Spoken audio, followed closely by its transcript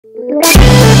Here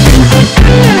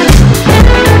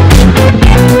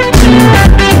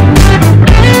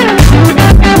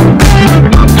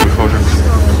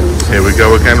we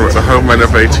go again, we're at the home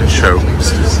renovating show,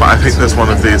 but I think there's one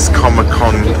of these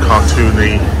Comic-Con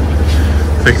cartoony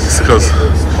things because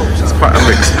it's quite a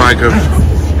mixed bag of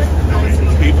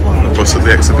us at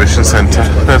the exhibition centre.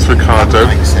 There's Ricardo, you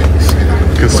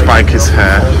can spike his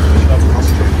hair.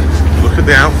 Look at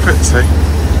the outfits, eh?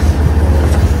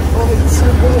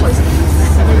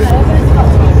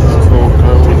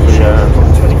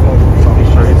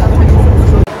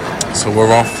 So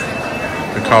we're off,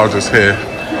 Ricardo's here.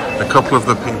 A couple of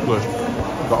the people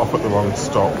got off at the wrong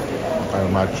stop, I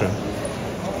imagine,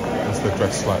 as they're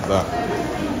dressed like that.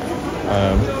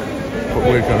 But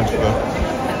we're going to the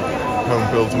home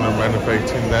building and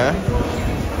renovating there.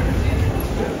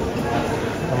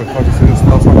 And Ricardo said it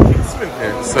smells like pizza in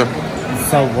here, so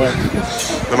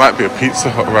there might be a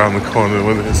Pizza Hut around the corner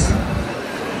with this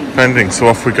vending. So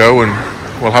off we go and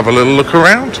we'll have a little look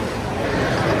around.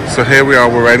 So here we are,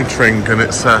 we're entering, and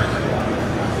it's a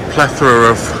plethora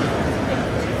of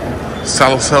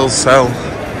sell.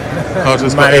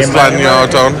 Carter's got his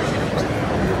lanyard on.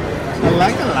 I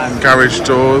like a lanyard. Garage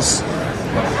doors.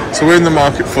 So we're in the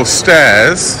market for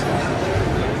stairs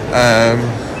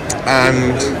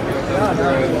and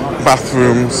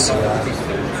bathrooms.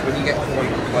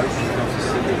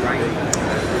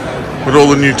 With all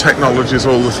the new technologies,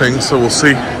 all the things, so we'll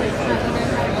see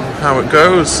how it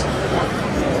goes.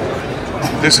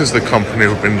 This is the company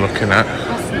we've been looking at.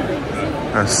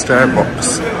 A stair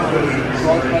box.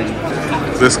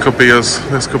 This could be us.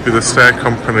 This could be the stair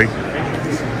company.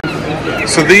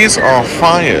 So these are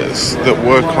fires that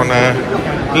work on a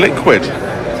liquid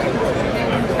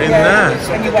in there.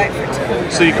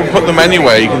 So you can put them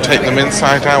anywhere. You can take them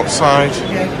inside, outside.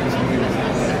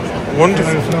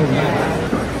 Wonderful.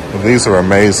 Well, these are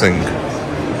amazing.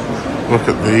 Look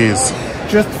at these.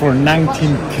 Just for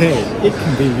 19k, it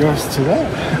can be yours today.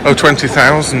 Oh,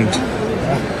 £20,000.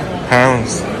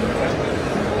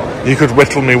 You could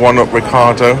whittle me one up,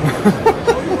 Ricardo,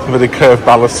 with a curved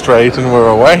balustrade, and we're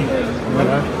away.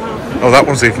 Yeah. Oh, that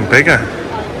one's even bigger.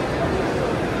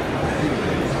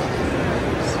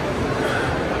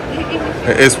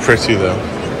 It is pretty though.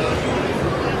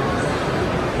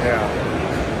 Yeah.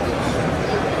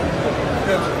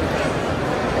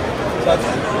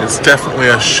 It's definitely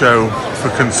a show for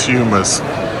consumers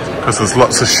because there's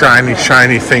lots of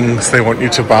shiny things they want you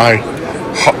to buy.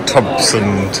 Hot tubs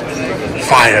and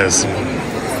fires.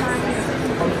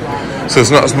 So there's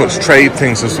not as much trade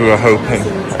things as we were hoping,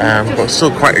 but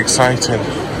still quite exciting.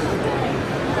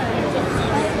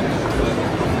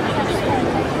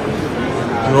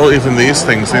 And all, even these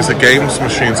things, these are games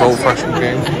machines, old-fashioned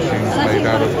games machines made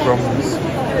out of drums.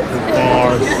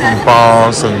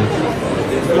 Bars and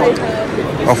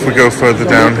off we go further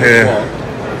down here.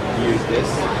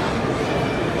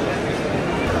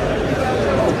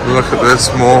 Look at this,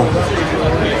 more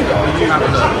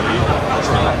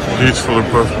beautiful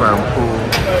above ground pool.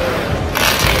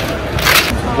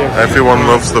 Everyone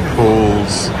loves the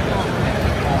pools.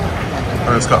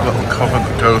 And it's got a little cover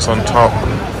that goes on top.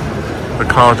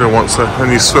 Ricardo wants it,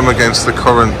 and you swim against the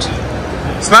current.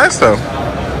 It's nice though.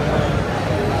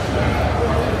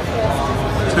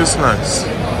 It is nice.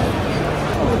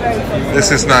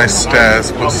 This is nice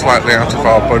stairs, but slightly out of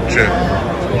our budget.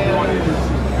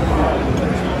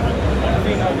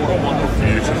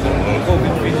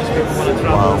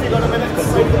 Wow.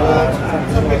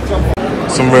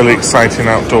 Some really exciting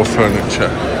outdoor furniture.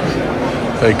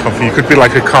 Very comfy. You could be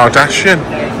like a Kardashian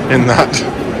in that.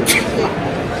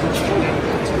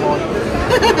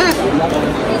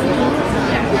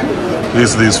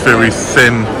 These are these very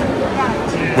thin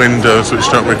windows which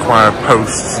don't require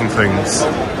posts and things.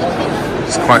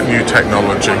 It's quite new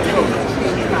technology.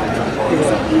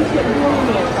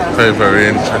 Very, very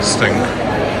interesting.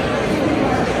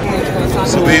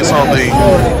 So these are the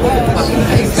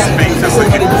speakers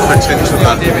that you can fit into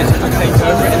that.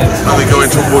 And they go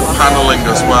into wood panelling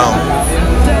as well.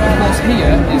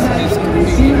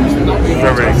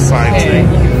 Very exciting.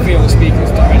 You can feel the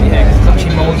speakers directly here because it's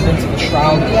actually moulded into the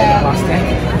shroud of the plastic.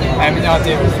 The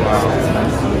idea is wow.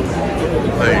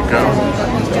 There you go.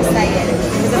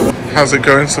 How's it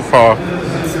going so far?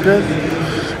 It's good.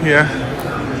 Yeah.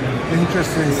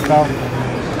 Interesting stuff.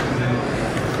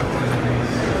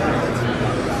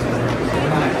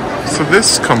 So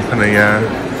this company,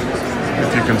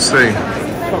 if you can see,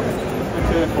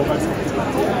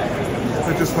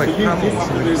 they just make panels,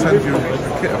 and they send you a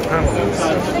kit of panels,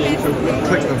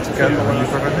 click them together and you've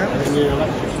got a house.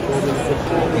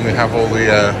 And they have all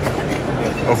the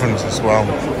ovens as well.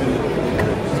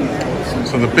 So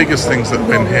So the biggest things that have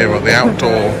been here are the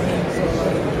outdoor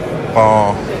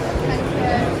bar,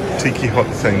 tiki hut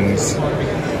things,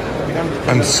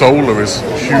 and solar is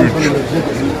huge.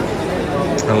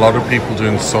 A lot of people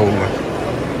doing solar.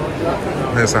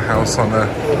 There's a house on a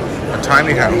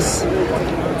tiny house.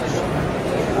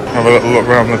 Have a little look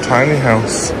around the tiny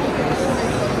house.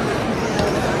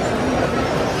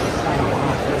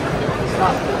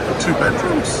 Two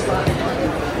bedrooms.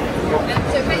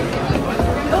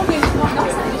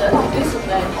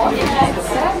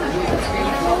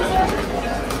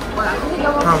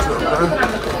 How's it up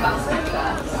there?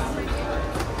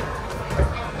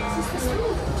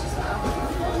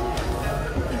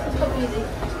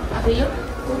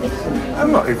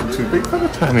 I'm not even too big for the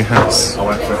tiny house.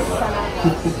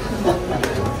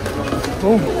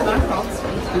 Oh.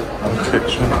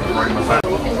 Kitchen.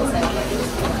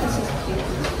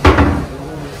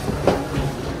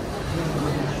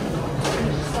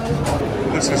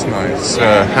 This is nice.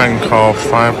 Hand-carved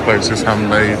fireplaces,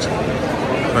 handmade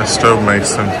by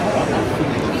stonemason.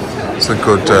 It's a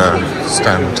good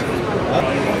stand.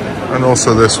 And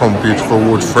also this one, beautiful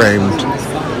wood framed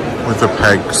with the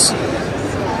pegs.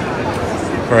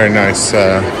 Very nice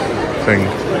thing.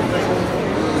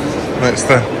 That's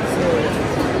the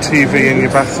TV in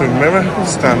your bathroom mirror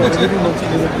stand.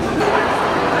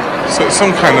 So it's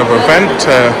some kind of event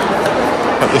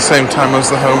at the same time as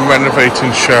the home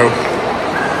renovating show,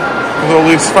 with all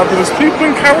these fabulous people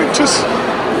and characters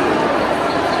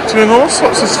doing all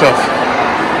sorts of stuff.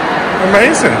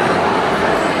 Amazing.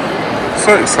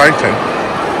 So exciting.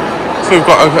 So we've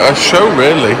got a show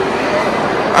really,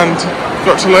 and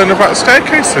got to learn about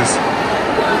staircases.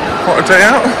 What a day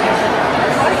out.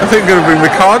 I think I'm going to bring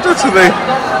Ricardo to the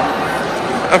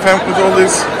event with all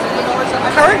these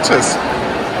characters.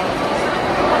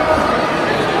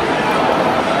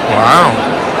 Wow.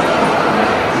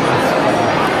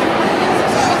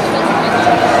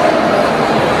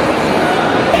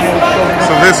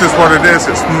 So this is what it is.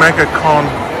 It's MegaCon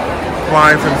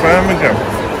live in Birmingham.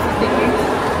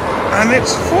 And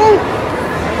it's full.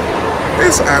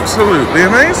 It's absolutely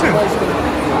amazing.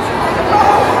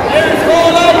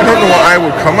 I don't know what I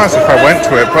would come as if I went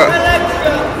to it, but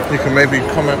you can maybe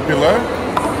comment below.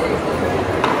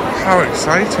 How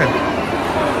exciting.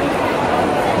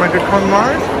 MegaCon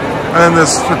live. And then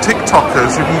there's, for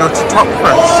TikTokers, you can go to Top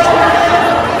Quest.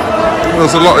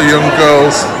 There's a lot of young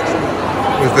girls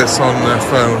with this on their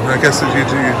phone. I guess if you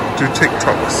do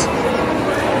TikToks.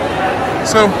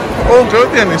 So, all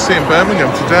good at the NEC in Birmingham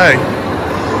today.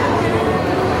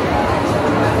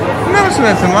 Never seen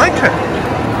anything like it.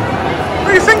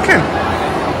 What are you thinking?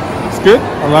 It's good.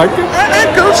 I like it.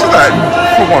 I'd go to that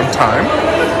for one time.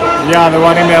 Yeah, the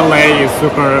one in LA is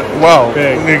super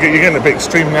big. You're getting a bit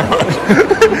extreme now.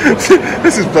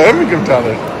 This is Birmingham,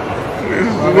 darling.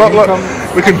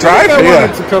 We can drive here. I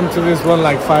wanted to come to this one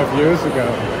like 5 years ago.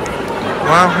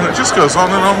 Wow, and it just goes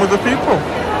on and on with the people.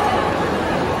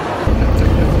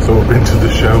 So we've been to the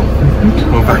show.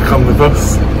 We're back on the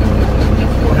bus.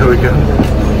 Here we go.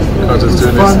 Carter's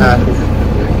doing his hair.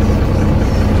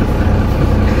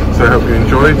 So I hope you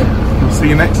enjoyed. We'll see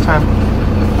you next time.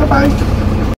 Bye bye.